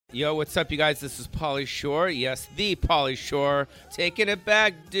Yo, what's up, you guys? This is Pauly Shore. Yes, the Pauly Shore. Taking it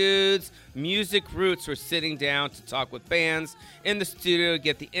back, dudes. Music Roots. We're sitting down to talk with bands in the studio,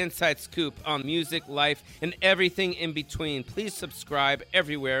 get the inside scoop on music, life, and everything in between. Please subscribe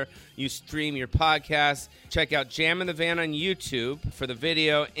everywhere you stream your podcast. Check out Jam in the Van on YouTube for the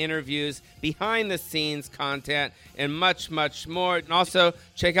video, interviews, behind-the-scenes content, and much, much more. And also,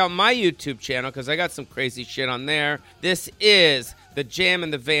 check out my YouTube channel because I got some crazy shit on there. This is the Jam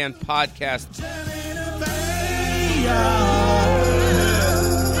in the Van podcast.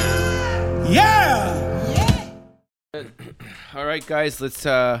 Yeah. All right, guys, let's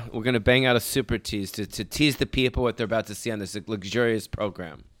we're gonna bang out a super tease to tease the people what they're about to see on this luxurious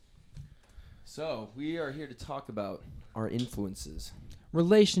program. So we are here to talk about our influences,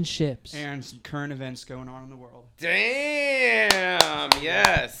 relationships, and current events going on in the world. Damn,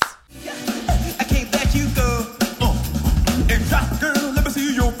 yes. I can't let you go. And drop, girl, let me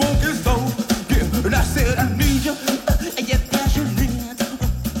see your focus though. Yeah, and I said I need you. And you're passionate.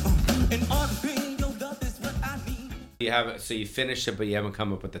 And all the pain, your love is what I need. You haven't, so you finished it, but you haven't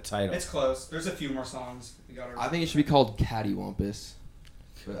come up with the title. It's close. There's a few more songs. I think it should be called Cattywampus.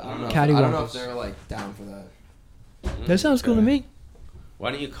 But I don't know. Cattywampus. I don't know if they're like down for that. That sounds cool to me.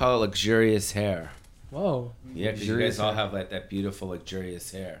 Why don't you call it luxurious hair? Whoa. Yeah, because you guys all have like that beautiful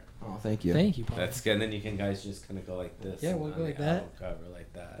luxurious hair. Oh, thank you. Thank you, Paul. That's good. And then you can guys just kind of go like this. Yeah, we'll go like that. Cover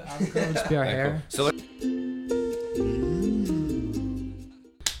like that. That'll just be our hair. So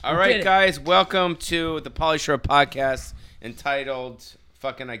all right, guys, welcome to the Pauly Shore podcast entitled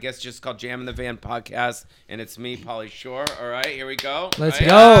fucking, I guess, just called Jam in the Van podcast, and it's me, Pauly Shore. All right, here we go. Let's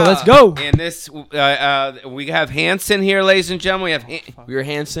go. And this, we have Hanson here, ladies and gentlemen. We're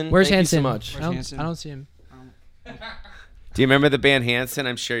Hanson. Where's Thank Hanson? You so much. Where's Hanson? I don't see him. Do you remember the band Hanson?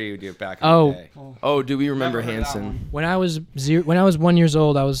 I'm sure you do back in the day. Oh, do we remember Never heard that Hanson? one. When I was 1 year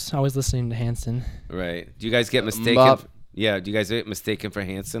old, I was listening to Hanson. Right. Do you guys get mistaken? Bop. Yeah, do you guys get mistaken for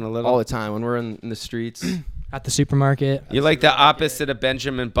Hanson a little? All the time when we're in the streets. At the supermarket. You're like the opposite of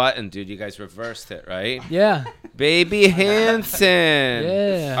Benjamin Button, dude. You guys reversed it, right? Yeah. Baby Hanson.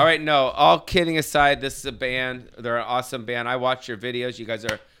 Yeah. All right, no, all kidding aside, this is a band. They're an awesome band. I watch your videos. You guys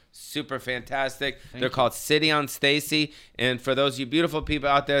are super fantastic. They're called City on Stacy. And for those of you beautiful people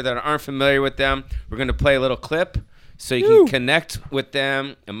out there that aren't familiar with them, we're going to play a little clip so you can connect with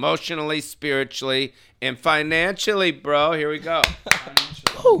them emotionally, spiritually, and financially, bro. Here we go.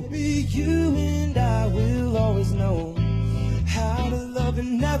 Maybe you and I will always know how to love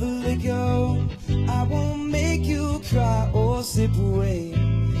and never let go. I won't make you cry or slip away.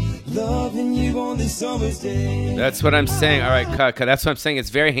 Loving you on this summer's day. That's what I'm saying. All right, cut. That's what I'm saying. It's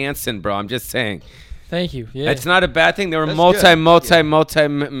very Hanson, bro. I'm just saying. Thank you. Yeah. It's not a bad thing. They were That's multi,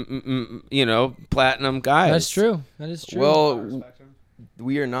 platinum guys. That's true. That is true. Well,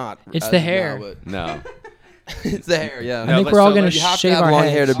 we are not. It's as the of hair. now, but No. it's the hair, yeah. I No, think but we're all so gonna you have to shave have our long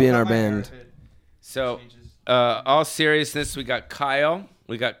heads. hair to be in I'll our cut my hair band. if it So, changes. all seriousness, we got Kyle.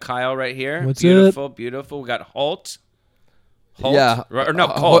 We got Kyle right here. What's beautiful, beautiful. We got Holt. Yeah. Or no,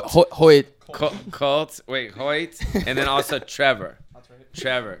 Colt. Hoyt. Colt. Wait, Hoyt. And then also Trevor. That's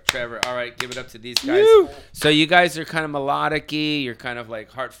right. Trevor. All right, give it up to these guys. So you guys are kind of melodic-y. You're kind of like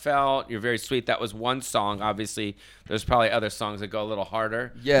heartfelt. You're very sweet. That was one song. Obviously, there's probably other songs that go a little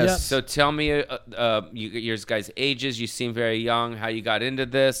harder. Yes. Yep. So tell me, your guys' ages. You seem very young. How you got into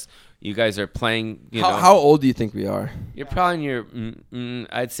this? You guys are playing. You know, How old do you think we are? you're probably in your,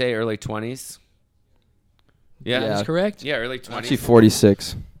 I'd say early 20s. Yeah. That's correct. Yeah, early 20s. Actually,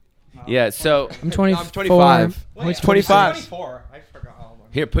 46. Yeah. So I'm 24. I'm 25. Hoyt's 25. 24. I forgot all of them.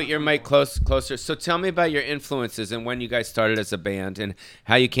 here, put your mic closer. So tell me about your influences and when you guys started as a band and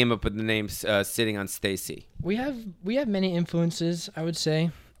how you came up with the name Sitting on Stacy. We have many influences, I would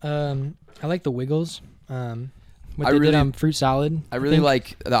say. I like the Wiggles. What they did on Fruit Salad. I really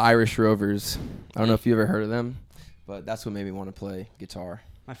like the Irish Rovers. I don't know if you ever heard of them, but that's what made me want to play guitar.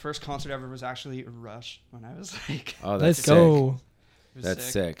 My first concert ever was actually Rush when I was like. Oh, that's Let's go. It was That's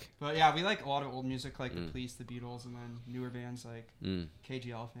sick. But yeah, we like a lot of old music like the Police, the Beatles, and then newer bands like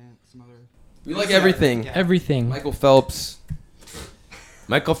KG Elephant, some other. We like everything. Yeah. Everything. Michael Phelps.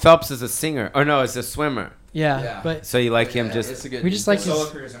 Michael Phelps is a singer. Or no, is a swimmer. Yeah. But So you like him Yeah, just... it's a good- we just like Solo his,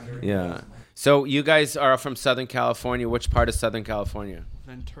 careers under Yeah. So you guys are from Southern California. Which part of Southern California?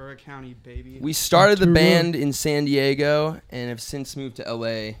 Ventura County, baby. We started the Ventura. band in San Diego and have since moved to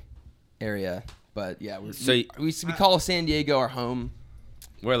LA area. But yeah, we call San Diego our home.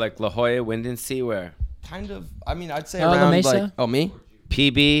 Where, like La Jolla, Windansea, where? Kind of. I mean, I'd say La around Mesa? like me.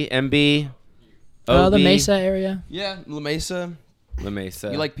 PB, MB, the OB? Mesa area. Yeah, La Mesa. La Mesa.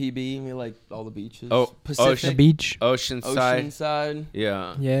 We like PB. We like all the beaches. Oh, Pacific. The beach. Oceanside. Oceanside.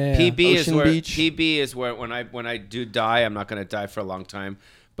 Yeah. Yeah. Ocean Beach. PB is where when I do die, I'm not going to die for a long time.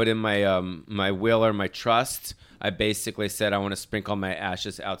 But in my my will or my trust, I basically said I want to sprinkle my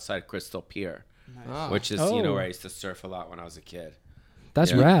ashes outside Crystal Pier, which is where I used to surf a lot when I was a kid.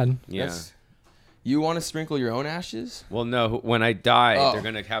 That's rad. Yeah. You want to sprinkle your own ashes? Well, no. When I die, they're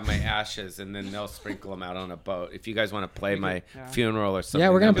gonna have my ashes, and then they'll sprinkle them out on a boat. If you guys want to play my funeral or something,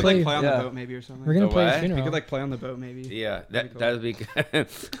 Yeah, we're gonna You could like play on the boat maybe or something. We're gonna play what? a funeral. You could like play on the boat maybe. Yeah, That'd be that would be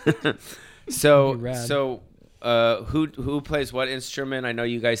good. So That'd be rad. so who plays what instrument? I know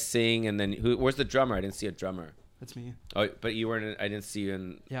you guys sing, and then where's the drummer? I didn't see a drummer. That's me. Oh, but you weren't. I didn't see you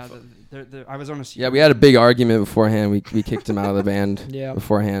in. Yeah, I was on a. Yeah, we had a big argument beforehand. We kicked him out of the band Yeah.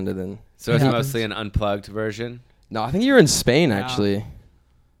 beforehand, and then. So it's It mostly happens. an unplugged version. No, I think you were in Spain Yeah. actually.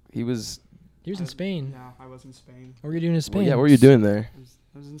 He was. He was in Spain. Yeah, I was in Spain. What were you doing in Spain? Yeah, what were you doing there?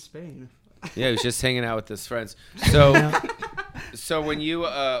 I was in Spain. Yeah, he was just hanging out with his friends. So, so when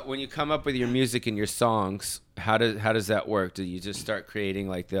you come up with your music and your songs, how does that work? Do you just start creating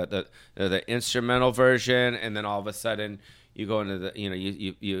like the instrumental version, and then all of a sudden you go into the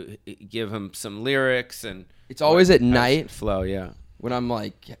you give him some lyrics, and It's always at how does night it flow? Yeah. when I'm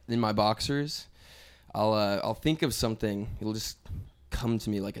like in my boxers. I'll think of something. It'll just come to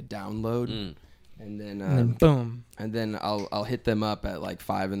me like a download, and then boom. and then I'll hit them up at like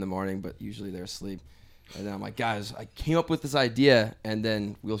 5 a.m, but usually they're asleep. And then I'm like, guys, I came up with this idea, and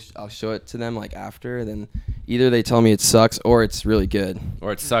then I'll show it to them like after. And then either they tell me it sucks or it's really good.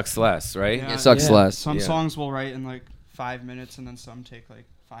 Or it sucks less, right? Yeah. It sucks less. Some Yeah. songs we'll write in like 5 minutes, and then some take like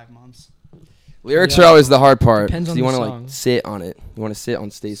 5 months. Lyrics Yeah. are always the hard part. Depends on you the want to song. like sit on it. You want to sit on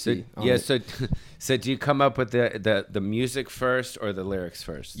So, Stacy. on yeah. it. So do you come up with the music first or the lyrics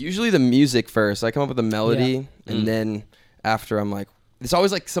first? Usually the music first. I come up with a melody, and then after I'm like, it's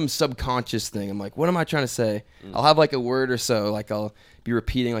always like some subconscious thing. I'm like, what am I trying to say? I'll have like a word or so, like I'll be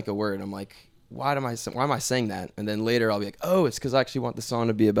repeating like a word. I'm like, why am I saying that? And then later I'll be like, oh, it's because I actually want the song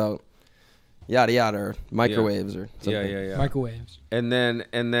to be about yada yada or microwaves or something. Yeah. Microwaves. And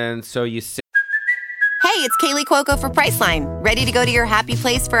then so you sing. Hey, it's Kaylee Cuoco for Priceline. Ready to go to your happy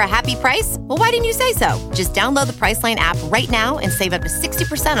place for a happy price? Well, why didn't you say so? Just download the Priceline app right now and save up to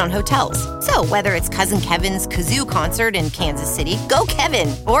 60% on hotels. So whether it's Cousin Kevin's Kazoo Concert in Kansas City, go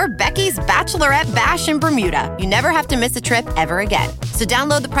Kevin, or Becky's Bachelorette Bash in Bermuda, you never have to miss a trip ever again. So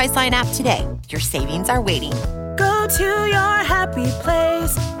download the Priceline app today. Your savings are waiting. Go to your happy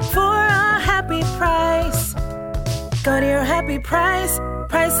place for a happy price. Go to your happy price,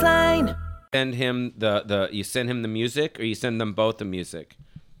 Priceline. Send him you send him the music, or you send them both the music?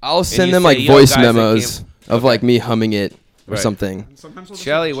 I'll send you them say, like "Yo, voice guys, I memos came-" of like me humming it or Right. something. And sometimes we'll just,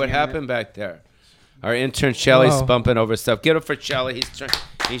 Shelly, like, what jam it. happened back there? Our intern Shelly's Oh. bumping over stuff. Get up for Shelly. He's just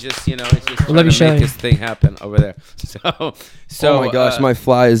he's just trying love you, to make Shelly. his thing happen over there. So Oh my gosh, my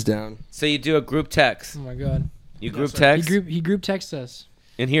fly is down. So you do a group text. Oh my god. You group He text. group texts us.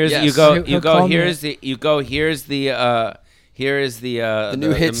 And here's Yes. you go He'll you go call me. here's the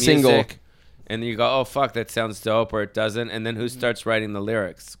new hit single. music. And you go, oh fuck, that sounds dope, or it doesn't. And then who starts writing the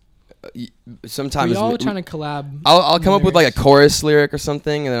lyrics? Sometimes We all trying to collab. I'll come up with like a lyrics. chorus lyric or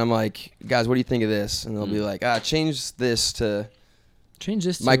something, and then I'm like, guys, what do you think of this? And they'll be like, change this to, Change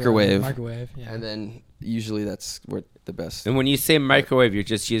this to Microwave. Microwave. Yeah. and then usually that's where the best. And when you say microwave, you're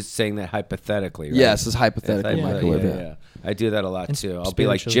just saying that hypothetically, right? Yes, it's hypothetical Yeah. microwave. Yeah. I do that a lot And too. I'll be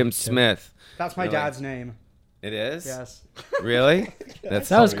like spiritually, Jim too. Smith. That's my Really? dad's name. It is? Yes. Really? That's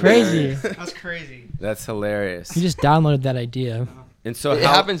That was crazy. That's crazy. That's hilarious. He just downloaded that idea. And so It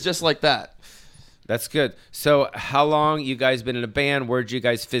happens just like that. That's good. So how long you guys been in a band? Where'd you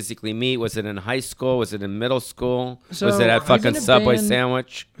guys physically meet? Was it in high school? Was it in middle school? So, was it at we've fucking been a Subway band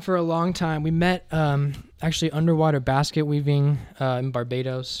Sandwich? For a long time. We met actually underwater basket weaving in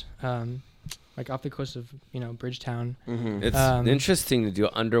Barbados, like off the coast of Bridgetown. It's Um, interesting to do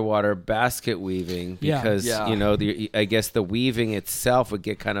underwater basket weaving Yeah. because Yeah. I guess the weaving itself would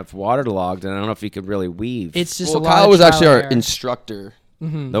get kind of waterlogged, and I don't know if you could really weave. It's just Well, a lot Kyle of was trial actually and our error. instructor. the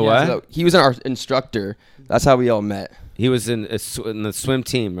yeah. what? So he was our instructor. That's how we all met. He was in the swim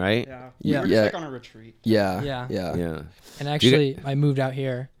team, right? Yeah. Yeah. We were just like on a retreat. Yeah. Yeah. Yeah. Yeah. And actually, I moved out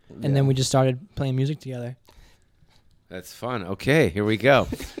here, and then Yeah. we just started playing music together. That's fun. Okay, here we go.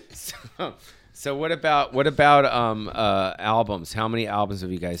 So what about albums? How many albums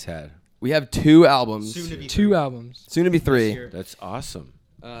have you guys had? We have 2 albums. Soon to be 2 albums. Soon to be 3. year. That's awesome.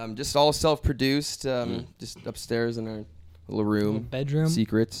 Just all self-produced. Just upstairs in our little room. Bedroom.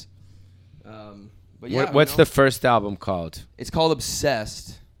 Secrets. But yeah, What's the first album called? It's called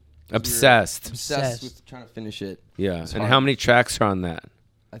Obsessed. Obsessed. Obsessed with trying to finish it. Yeah. It's And hard. how many tracks are on that?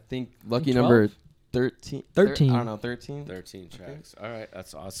 I think lucky 12? number 13. 13. I don't know, 13. 13 tracks. All right,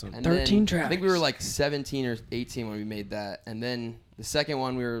 that's awesome. And 13 then, I think we were tracks. like 17 or 18 when we made that. And then the second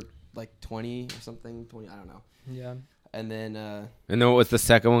one we were like 20 or something. 20, I don't know. Yeah. And then And then what was the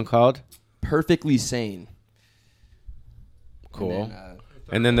second one called? Perfectly Sane. Cool. And then,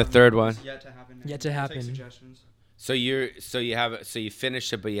 And then the third one? Yet to happen. Yet to We'll happen. Take suggestions. So you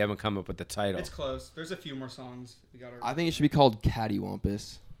finished it, but you haven't come up with the title. It's close. There's a few more songs. We got. I think it should be called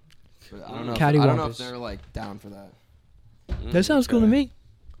Cattywampus. But I don't know. I don't know if Cattywampus. they're like down for that. That sounds cool to me.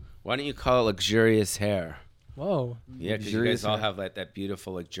 Why don't you call it luxurious hair? Whoa. Yeah, because you Luxurious guys all hair. have like that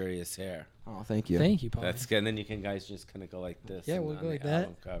beautiful luxurious hair. Oh, thank you. Thank you, Paul. That's good. And then you can guys just kind of go like this. Yeah, and we'll on go like the that.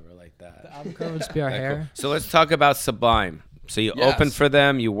 album cover like that. The album cover would just be our That cool. hair. So let's talk about Sublime. So you Yes. opened for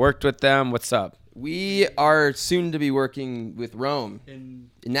them. You worked with them. What's up? We are soon to be working with Rome in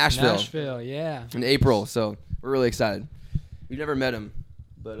in Nashville, Nashville, yeah. in April. So we're really excited. We've never met him,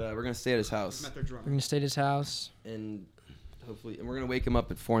 but we're gonna stay at his house met their drummer. We're gonna stay at his house. and hopefully, and we're gonna wake him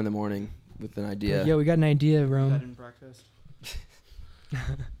up at 4 a.m. with an idea. Yeah, we got an idea, Bed Rome. and breakfast.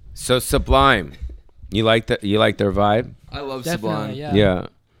 So Sublime, you like their vibe? I love Definitely, Sublime. yeah.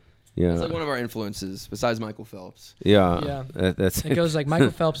 Yeah. It's like one of our influences besides Michael Phelps. Yeah. Yeah. That's It goes like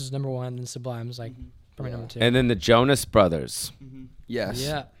Michael Phelps is number one, then Sublime is like probably Yeah. number two. And then the Jonas Brothers. Yes.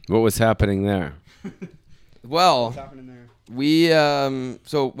 yeah. What was happening there? Well, What's happening there? we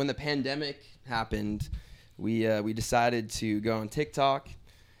so when the pandemic happened, we decided to go on TikTok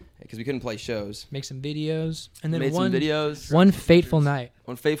because we couldn't play shows. Make some videos, and then Made one some videos. one fateful night.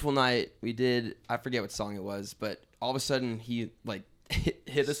 One fateful night, we did. I forget what song it was, but all of a sudden he like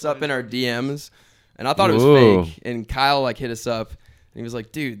hit us up in our DMs, and I thought it was Whoa. fake. And Kyle like hit us up, and he was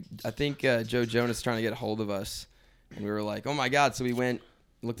like, "Dude, I think Joe Jonas is trying to get a hold of us." And we were like, "Oh my god!" So we went,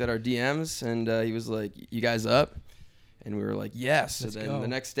 looked at our DMs, and he was like, "You guys up?" And we were like, "Yes." Let's and then go. the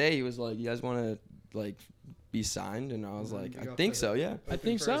next day, he was like, "You guys want to like be signed?" And I was like, "I think so, yeah." I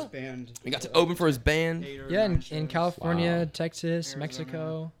think For so. his band. We got to open for his band. 8 or Yeah, 9 in shows. California, Wow. Texas, Arizona.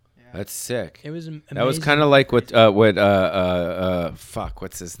 Mexico. Yeah. That's sick. It was amazing. That was kind of like what fuck,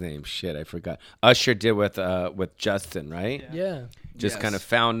 what's his name? Shit, I forgot. Usher did with Justin, right? Yeah. Just Yes. kind of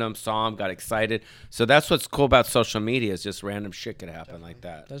found him, saw him, got excited. So that's what's cool about social media is just random shit could happen like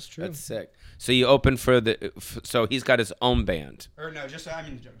that. That's true. That's sick. So you open for so he's got his own band. Or no, just I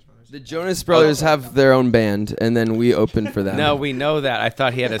mean the Jonas Brothers. The Jonas Brothers have their own band, and then we open for them. No, we know that. I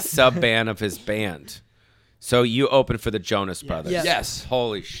thought he had a sub band of his band. So you opened for the Jonas Brothers. Yeah. Yes.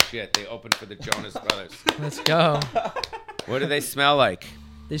 Holy shit, they opened for the Jonas Brothers. Let's go. What do they smell like?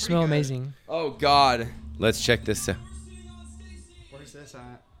 They smell amazing. Oh God. Let's check this out. Where's this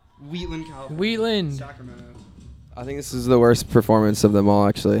at? Wheatland, California. Wheatland. Sacramento. I think this is the worst performance of them all,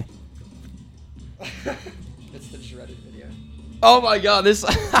 actually. It's the shredded video. Oh my God, this.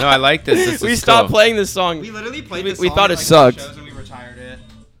 No, I like this. This we is stopped cool. playing this song. We literally played We- this we song thought at, it like, sucked. Shows and we retired it.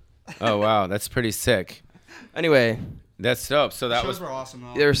 Oh wow, that's pretty sick. Anyway, That's dope. So that Shows was were awesome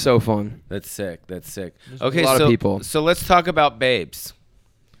though. they're so fun. that's sick. That's sick. a Okay, lot of so people. so let's talk about Babes.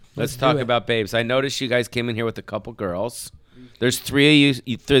 Let's do talk it. about Babes. I noticed you guys came in here with a couple girls. There's three of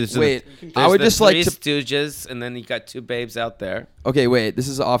you. There's Wait, there's I would the just like three to- Stooges, and then you got two Babes out there. Okay, wait. This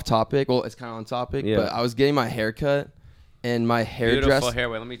is off topic. Well, it's kind of on topic, Yeah. but I was getting my hair cut, and my Beautiful hairdresser. hair.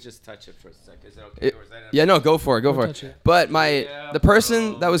 Wait, let me just touch it for a sec. Is that okay? It- or is that yeah, no, go for it. Go Don't for touch it. it. But Yeah, the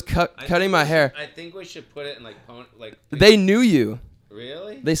person bro. that was I cutting think my we hair, should- I think we should put it in like. they knew you.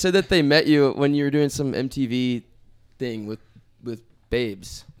 Really? They said that they met you when you were doing some MTV thing with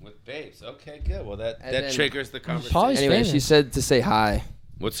Babes. With Babes. Okay, good. Well, that And that then- triggers the conversation. Paul's Anyway, she famous. said to say hi,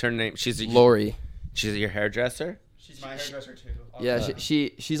 What's her name? She's Lori. She's your hairdresser. She's my hairdresser too. Yeah,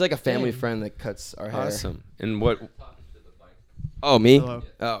 she's like a family Dang. friend that cuts our hair. Awesome. And what? Oh, me? Hello.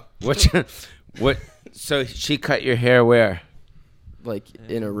 Oh, What? So she cut your hair where? like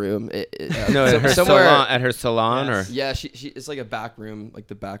in a room. No, at her somewhere. salon. At her salon, Yes. or Yeah, she it's like a back room, like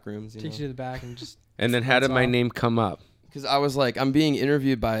the back rooms. Takes you to the back and just. and then how did That's my all. name come up? Because I was like, I'm being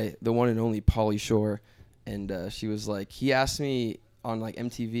interviewed by the one and only Pauly Shore, and she was like, he asked me on like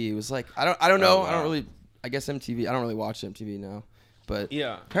MTV. It was like, I don't know, Oh, I don't wow. really, I guess MTV. I don't really watch MTV now, but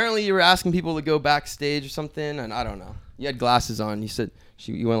Yeah. apparently you were asking people to go backstage or something, and I don't know. You had glasses on. You said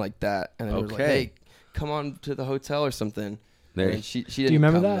you went like that, and then it was like, Okay. hey, come on to the hotel or something. There- And she didn't. you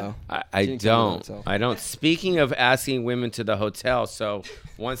remember come, that? though. I She didn't come to the don't. hotel. I don't. Speaking of asking women to the hotel, so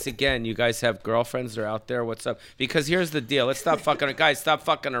once again, you guys have girlfriends that are out there. What's up? Because here's the deal. Let's stop fucking. Guys, stop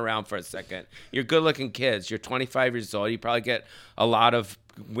fucking around for a second. You're good-looking kids. You're 25 years old. You probably get a lot of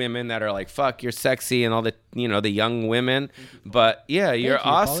women that are like, fuck, you're sexy, and all the, the young women. But yeah, you're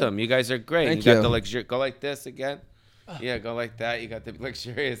awesome. You guys are great. Thank you you. got the luxury. Go like this again. Yeah, go like that. You got the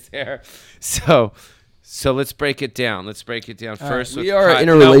luxurious hair. So let's break it down. First. We are in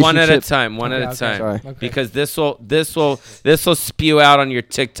a relationship. One at a time. One at a time. Sorry. Okay. Because this will spew out on your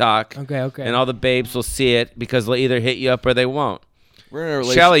TikTok. Okay. And all the babes will see it because they'll either hit you up or they won't. We're in a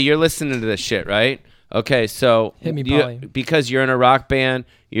relationship. Shelly, you're listening to this shit, right? Okay, so Hit me, Pauly. because you're in a rock band,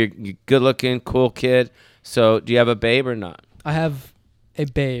 you're good looking, cool kid. So do you have a babe or not? I have a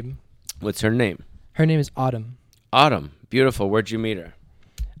babe. What's her name? Her name is Autumn. Autumn. Beautiful. Where'd you meet her?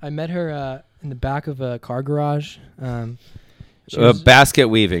 I met her in the back of a car garage. She was- Basket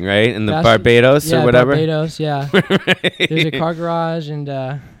weaving, right? In the Basket- Barbados yeah, or whatever? Barbados, yeah. Right. There's a car garage, and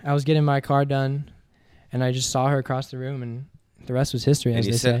I was getting my car done, and I just saw her across the room, and the rest was history, And as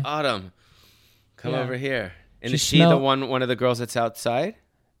you they said, say. Autumn, come Yeah. over here. And She is she the smelled- one of the girls that's outside?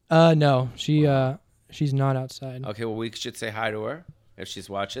 No, she's not outside. Okay, well, we should say hi to her if she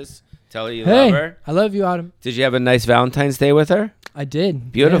watches. Tell her you Hey, love her. I love you, Autumn. Did you have a nice Valentine's Day with her? I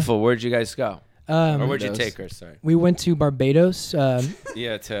did. Beautiful. Where'd you guys go? Yeah. Or where'd you Barbados. take her? Sorry. We went to Barbados.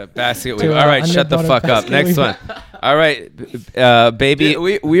 Yeah, to basket To, weave. All right, shut the underwater fuck up. basket Next weave. one. All right, baby.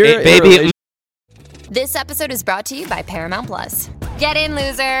 We're Hey, in a baby. relationship. This episode is brought to you by Paramount Plus. Get in,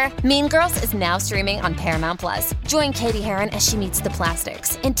 loser! Mean Girls is now streaming on Paramount Plus. Join Katie Heron as she meets the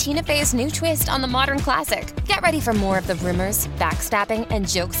plastics in Tina Fey's new twist on the modern classic. Get ready for more of the rumors, backstabbing, and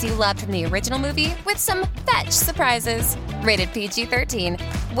jokes you loved from the original movie with some fetch surprises. Rated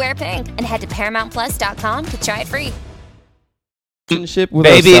PG-13. Wear pink and head to ParamountPlus.com to try it free. Relationship with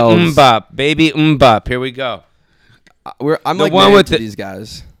Baby ourselves. Mbop. Baby Mbop. Here we go. I'm The like one married with to the- these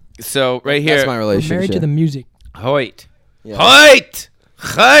guys. So right That's here. my We're relationship. married to the music. Hoyt. Yeah. Hoyt!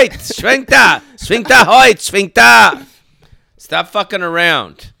 Hoyt! Swing da! Swing da, Hoyt! Swing da! Stop fucking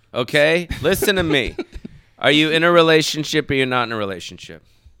around, okay? Listen to me. Are you in a relationship or you're not in a relationship?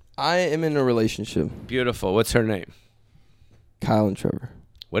 I am in a relationship. Beautiful. What's her name? Kyle and Trevor.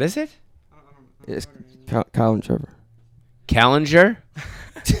 What is it? It's Kyle and Trevor. Callinger?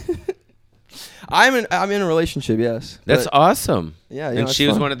 I'm in a relationship. Yes. That's But- awesome. Yeah, and it's she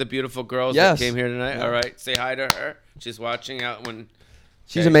was fun. one of the beautiful girls Yes. that came here tonight. Yeah. All right. Say hi to her. She's watching out when.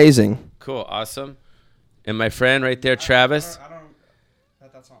 She's Okay. amazing. Cool. Awesome. And my friend right there, Travis. I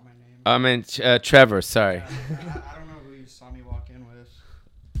don't. That's not my name. I mean, Trevor. Sorry. I don't know who you saw me walk in with.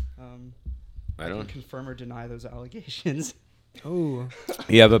 I I can don't. confirm or deny those allegations. Oh,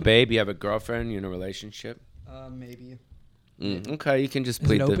 You have a babe. You have a girlfriend. You're in a relationship. Maybe. Okay, you can just Is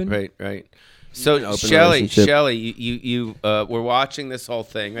plead it the open? right. So Open Shelly, relationship. you we're watching this whole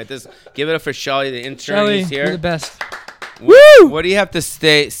thing, right? Give it up for Shelly, the intern. Shelly, He's you're the here. best. Woo! What do you have to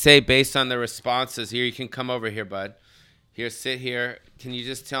say based on the responses? Here, you can come over here, bud. Here, sit here. Can you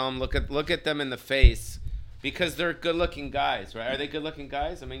just tell them? Look at them in the face, because they're good-looking guys, right? Are they good-looking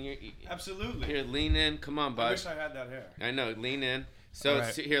guys? I mean, you Absolutely. here, lean in. Come on, I bud. wish I had that hair. I know, lean in. So All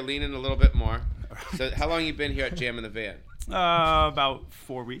right. sit here, lean in a little bit more. So how long you been here at Jam in the Van? About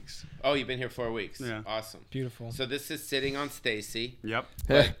 4 weeks. Oh, you've been here 4 weeks. Yeah. Awesome. Beautiful. So this is sitting on Stacy. Yep.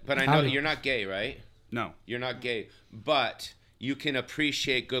 But I know Howdy. you're not gay, right? No. You're not gay, but you can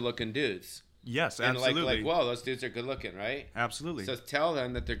appreciate good-looking dudes. Yes, And absolutely. like, whoa, those dudes are good-looking, right? Absolutely. So tell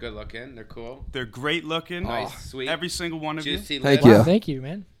them that they're good-looking. They're cool. They're great looking. Nice, sweet. Every single one of Juicy you. lips. Thank you. Wow, thank you,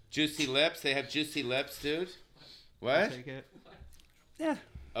 man. Juicy lips. They have juicy lips, dude. I'll What? take it. Yeah.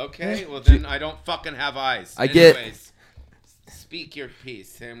 Okay. Well, then I don't fucking have eyes. I get- Anyways, speak your piece.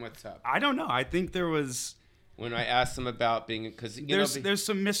 Sam, what's up? I don't know. I think there was When I asked them about being, because there's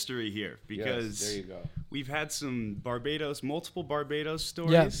some mystery here because there you go. we've had some multiple Barbados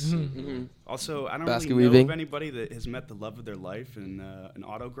stories. Yeah. mhm. Also, I don't Basket really know weaving. of anybody that has met the love of their life in an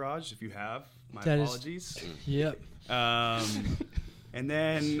auto garage. If you have, my That is- apologies. Yep. And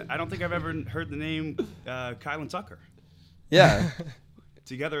then I don't think I've ever heard the name Kyle and Tucker Yeah.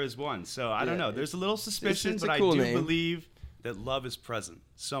 together as one. So I don't Yeah. know. There's a little suspicion, it's a but cool I do name. believe that love is present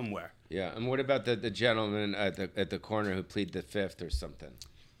somewhere. Yeah, and what about the gentleman at the corner who pleaded the fifth or something?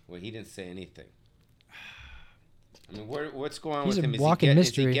 Well, he didn't say anything. I mean, what's going on He's with a him? Is walking he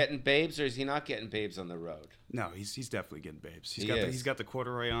mystery. getting babes or is he not getting babes on the road? No, he's definitely getting babes. He is. He's got the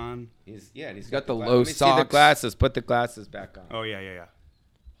corduroy on. He's he's got the gla- low Let me see the socks. glasses. Put the glasses back on. Oh yeah.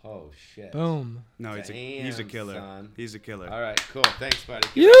 Oh shit. Boom. No, he's a Damn, killer. son. He's a killer. All right, cool. Thanks, buddy.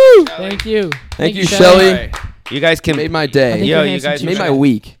 You. Thank you. Thank you, All Shelly. right. You guys can Made my I day. think Yo, you're you handsome guys too, Made my Shelly.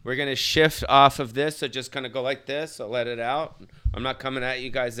 week. We're gonna shift off of this, so just kind of go like this. So let it out. I'm not coming at you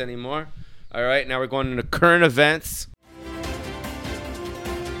guys anymore. All right, now we're going into current events.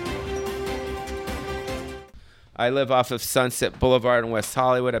 I live off of Sunset Boulevard in West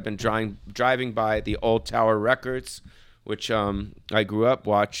Hollywood. I've been driving by the Old Tower Records, which I grew up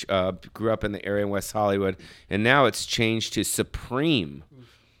in the area in West Hollywood, and now it's changed to Supreme.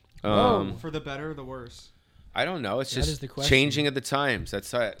 For the better or the worse? I don't know. It's That is just the question. changing of the times.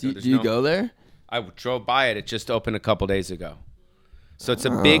 That's it. Do you go there? I drove by it. It just opened a couple days ago. So it's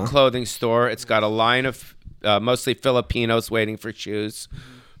a big clothing store. It's got a line of mostly Filipinos waiting for shoes.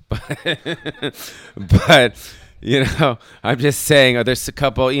 But you know, I'm just saying, there's a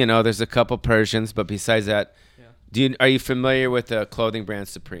couple Persians, but besides that, are you familiar with the clothing brand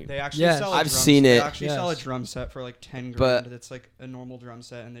Supreme? They actually Yes. sell. I've seen it. They actually sell a Yes. drum set for like 10 But- grand. It's like a normal drum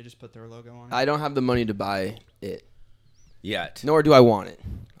set, and they just put their logo on it. I don't have the money to buy it, Yet. nor do I want it.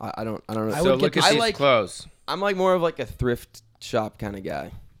 I don't know. I So would look get at I these like- clothes. I'm like more of like a thrift shop kind of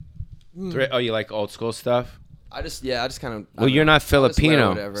guy. Oh, you like old school stuff? I just kind of. Well, you're not I'll just wear Filipino,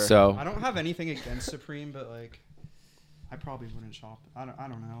 whatever. so I don't have anything against Supreme, but like, I probably wouldn't shop. I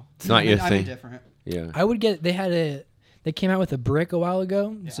don't know. It's not your I'm thing. indifferent. yeah. I would get. They came out with a brick a while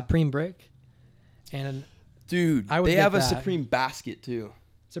ago, Yeah. Supreme brick, and Dude, I would they get have a that. Supreme basket too.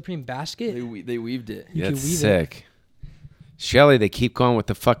 Supreme basket. They weaved it. You can That's weave it. sick. Shelly, they keep going with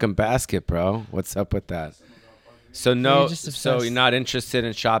the fucking basket, bro. What's up with that? So You're just so obsessed. you're not interested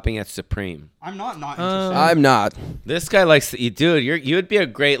in shopping at Supreme. I'm not interested. I'm not. This guy likes you, dude. You would be a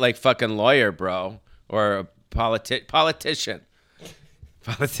great like fucking lawyer, bro, or a politician.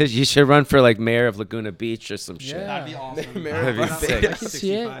 You should run for like mayor of Laguna Beach or some shit. Yeah. That'd be awesome. That'd be sick. I can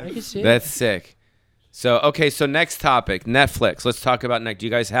see it. I can see it. That's sick. So so next topic, Netflix. Let's talk about Netflix. Do you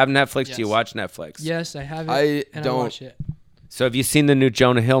guys have Netflix? Do you Yes. watch Netflix? Yes, I have it. I and don't. I watch it. So have you seen the new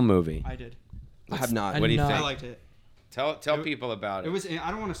Jonah Hill movie? I did. I have not. What do you No. think? I liked it. Tell people about it. It was. I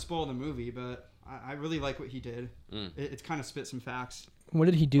don't want to spoil the movie, but I really like what he did. Mm. It kind of spit some facts. What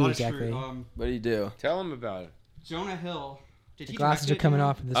did he A do lot of exactly? truth. What do you do? Tell them about it. Jonah Hill. Did The he glasses direct are it, coming you know?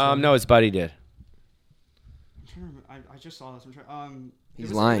 off of this one. No, his buddy did. I'm trying to remember. I just saw this.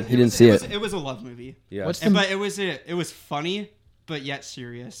 He's lying. He didn't see it. It was a love movie. Yeah. What's But it was funny, but yet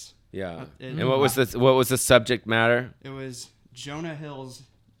serious. Yeah. it- And what was the subject matter? It was Jonah Hill's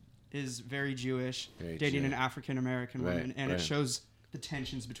is very Jewish, Very dating Jewish. an African American Right, woman, and right. it shows the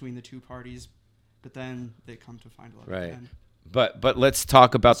tensions between the two parties. But then they come to find love. Right. At the end. But let's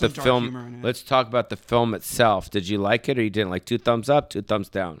talk about the Some dark film. humor in it. Let's talk about the film itself. Did you like it or you didn't? Like 2 thumbs up, 2 thumbs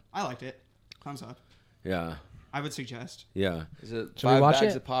down. I liked it. Thumbs up. Yeah. I would suggest. Yeah. Is it Should we 5 watch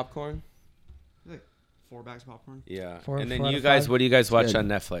bags it? of popcorn? Like 4 bags of popcorn. Yeah. Four- and then 4 out you of guys, 5? what do you guys watch Good. on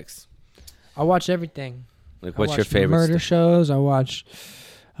Netflix? I watch everything. Like, I what's your watch favorite murder stuff? shows. I watch.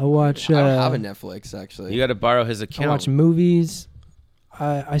 I don't have a Netflix actually. You got to borrow his I account. watch movies.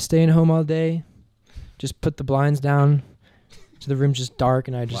 I stay in home all day. Just put the blinds down, so the room's just dark,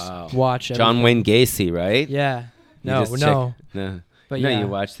 and I just Wow. watch. John everything. Wayne Gacy, right? Yeah. You No, just no. check- no. But no, yeah. you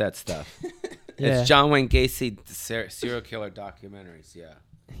watch that stuff. Yeah. It's John Wayne Gacy serial killer documentaries. Yeah.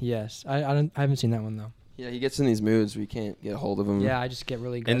 Yes. I haven't seen that one though. Yeah, he gets in these moods we can't get a hold of him. Yeah, I just get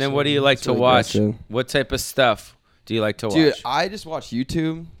really. And then aggressive what do you like It's to really watch? aggressive. What type of stuff do you like to Dude, watch? I just watch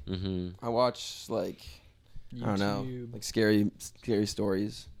YouTube. Mm-hmm. I watch like I don't know, YouTube. like scary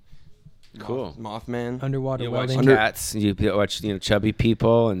stories. Cool. Mothman. Underwater You watch welding. Under- cats. You watch chubby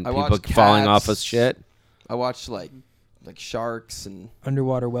people and I people watch falling off of cats. shit. I watch like sharks and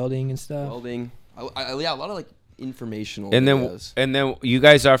Underwater welding and stuff. welding. Yeah, a lot of like informational. And then videos. you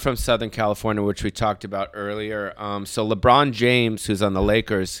guys are from Southern California, which we talked about earlier. So LeBron James, who's on the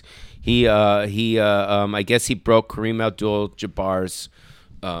Lakers, I guess he broke Kareem Abdul-Jabbar's,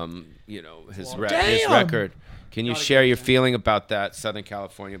 his Damn! record. Can you Gotta share give it your to him. feeling about that, Southern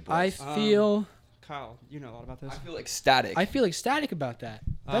California I boys? feel. Kyle, you know a lot about this. I feel ecstatic. I feel ecstatic about that.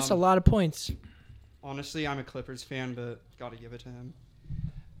 That's a Um, lot of points. Honestly, I'm a Clippers fan, but gotta give it to him.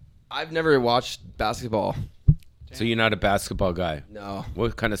 I've never watched basketball. So you're not a basketball guy. No.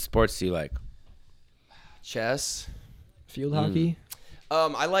 What kind of sports do you like? Chess. Field hockey.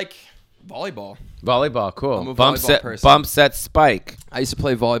 I like volleyball. Volleyball, cool. I'm a Bump volleyball set, person. bump set, spike. I used to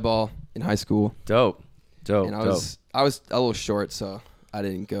play volleyball in high school, Dope. and I was a little short, so I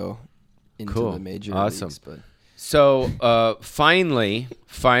didn't go into Cool. the major Awesome. leagues. But So finally,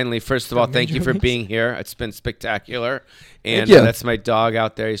 first of all, thank you major for leagues? being here. It's been spectacular, and you. that's my dog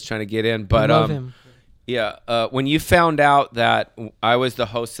out there. He's trying to get in, I but love him. yeah. When you found out that I was the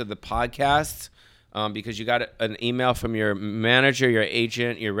host of the podcast, because you got an email from your manager, your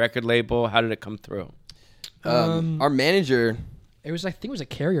agent, your record label, how did it come through? our manager, It was I think it was a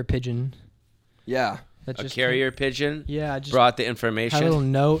carrier pigeon. yeah, That A just carrier pigeon Yeah, just brought the had a information. little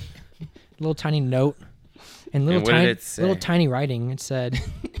note, little tiny note, and little what did tiny it say? little tiny writing. It said,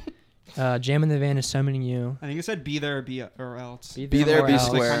 Jam in the Van is summoning you. I think it said be there or else. Be there, be else.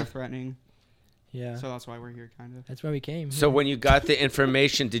 Like, kind square. of threatening. Yeah. So that's why we're here, kind of. That's why we came. So when you got the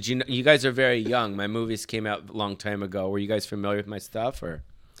information, did you know, you guys are very young. My movies came out a long time ago. Were you guys familiar with my stuff or?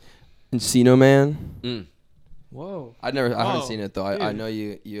 Encino Man. Whoa. I haven't seen it though. I know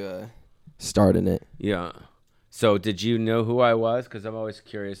you starred in it. Yeah. So did you know who I was? Because I'm always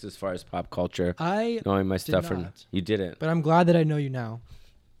curious as far as pop culture, I knowing my did stuff. not. You didn't. But I'm glad that I know you now.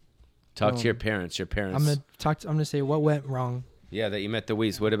 Talk to your parents. Your parents. I'm gonna say what went wrong. Yeah, that you met the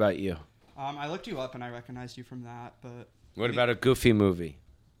Weez. What about you? I looked you up and I recognized you from that, but. What about a Goofy movie?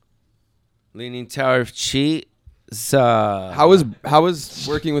 Leaning Tower of Cheese. How was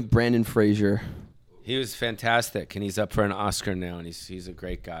working with Brandon Fraser? He was fantastic, and he's up for an Oscar now, and he's a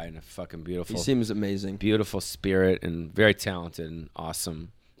great guy and a fucking beautiful. He seems amazing. Beautiful spirit and very talented and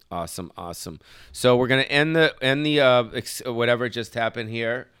awesome. So we're gonna end the whatever just happened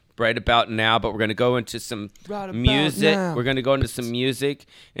here right about now, but we're gonna go into some music. now. We're gonna go into some music,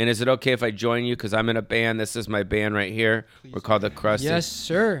 and is it okay if I join you? Because I'm in a band. This is my band right here. We're called the Crusty. Yes,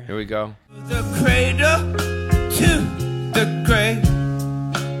 sir. Here we go. The cradle to the grave.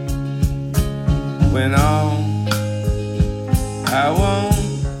 When all I want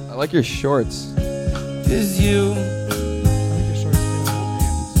I like your shorts. is you.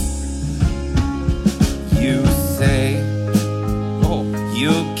 You say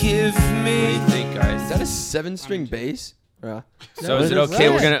you'll give me. What do you think, guys? Is that a 7-string bass? So is it okay?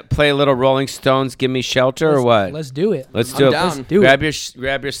 We're gonna play a little Rolling Stones. Give me shelter or what? Let's do it. Let's do it. down. Let's do grab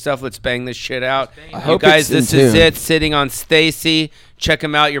it. your stuff. Let's bang this shit out. I You hope guys, it's this in is tune. it. Sitting on Stacy. Check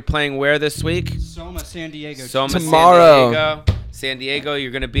them out. You're playing where this week? Soma, San Diego. Soma, Tomorrow. San Diego.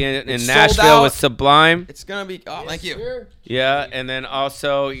 You're gonna be in It's sold Nashville out. with Sublime. It's gonna be. Oh, thank you. Yeah, and then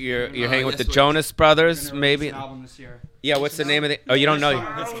also you're hanging with yes, the we- Jonas Brothers, Gonna release maybe. an album this year. Yeah, what's the name of the? Oh, you don't know.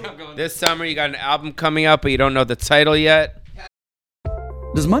 This summer you got an album coming up, but you don't know the title yet.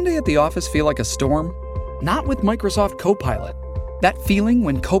 Does Monday at the office feel like a storm? Not with Microsoft Copilot. That feeling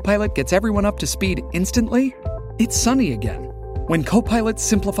when Copilot gets everyone up to speed instantly? It's sunny again. When Copilot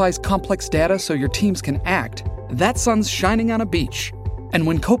simplifies complex data so your teams can act, that sun's shining on a beach. And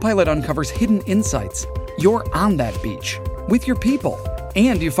when Copilot uncovers hidden insights, you're on that beach with your people,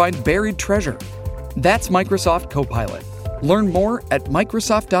 and you find buried treasure. That's Microsoft Copilot. Learn more at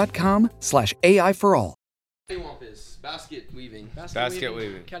Microsoft.com/AI for all. Basket weaving. Basket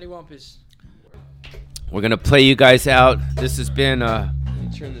weaving. Cattywampus. We're gonna play you guys out. This has been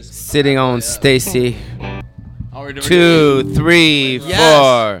Sitting on Stacy. 2, 3,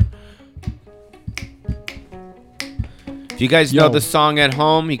 4. If you guys know the song at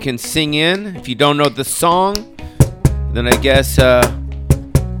home, you can sing in. If you don't know the song, then I guess I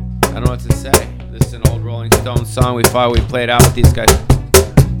don't know what to say. This is an old Rolling Stones song. We thought we'd play it out with these guys.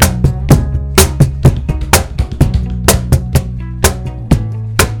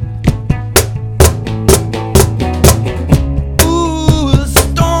 Ooh, the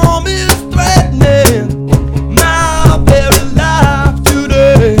storm is threatening my very life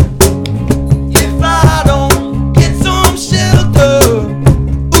today. If I don't get some shelter,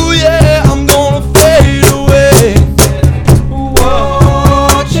 ooh yeah, I'm gonna fade away.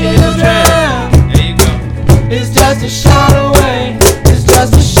 Whoa, children, There you go. it's just a shot away. It's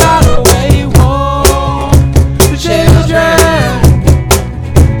just a shot away. Whoa, children,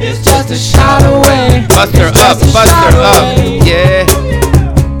 it's just a shot away. Bust her up, bust her up. Yeah.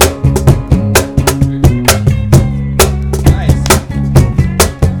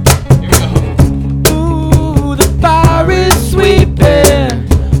 Ooh, the fire is sweeping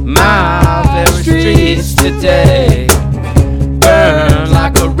My very streets today burn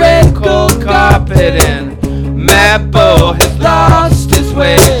like a red cold carpet, and Mappo has lost his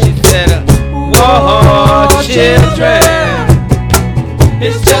way. She said, whoa, children,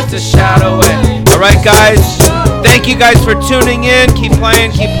 it's just a shot away. All right, guys, thank you guys for tuning in. Keep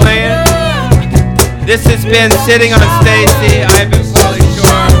playing, keep playing. This has been Sitting on Stacy. I've been Pauly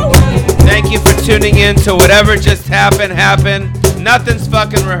Shore. Thank you for tuning in to whatever just happened. Nothing's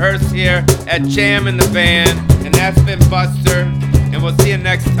fucking rehearsed here at Jam in the Van, and that's been Buster. And we'll see you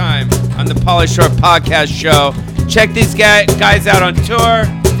next time on the Pauly Shore Podcast Show. Check these guys out on tour.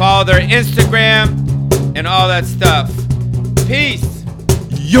 Follow their Instagram and all that stuff. Peace.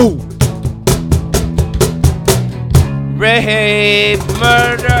 Yo. Rape,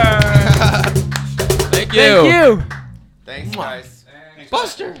 murder. Thank you. Thank you. Thanks, guys.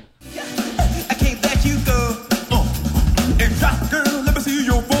 Buster. I can't let you go. And drop, girl, let me see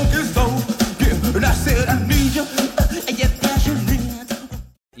your focus. So, yeah, and I said I need you. And you're passionate.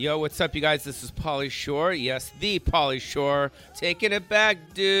 Yo. Yo, what's up, you guys? This is Pauly Shore. Yes, the Pauly Shore. Taking it back,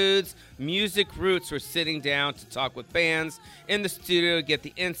 dudes. Music Roots. We're sitting down to talk with bands in the studio, get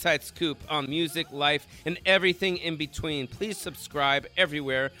the inside scoop on music, life, and everything in between. Please subscribe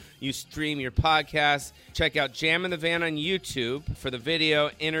everywhere you stream your podcast. Check out Jam in the Van on YouTube for the video,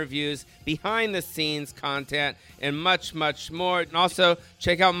 interviews, behind-the-scenes content, and much, much more. And also,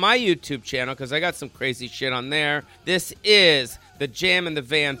 check out my YouTube channel because I got some crazy shit on there. This is the Jam in the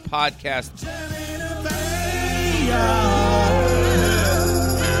Van podcast. Jam in the Van, yeah.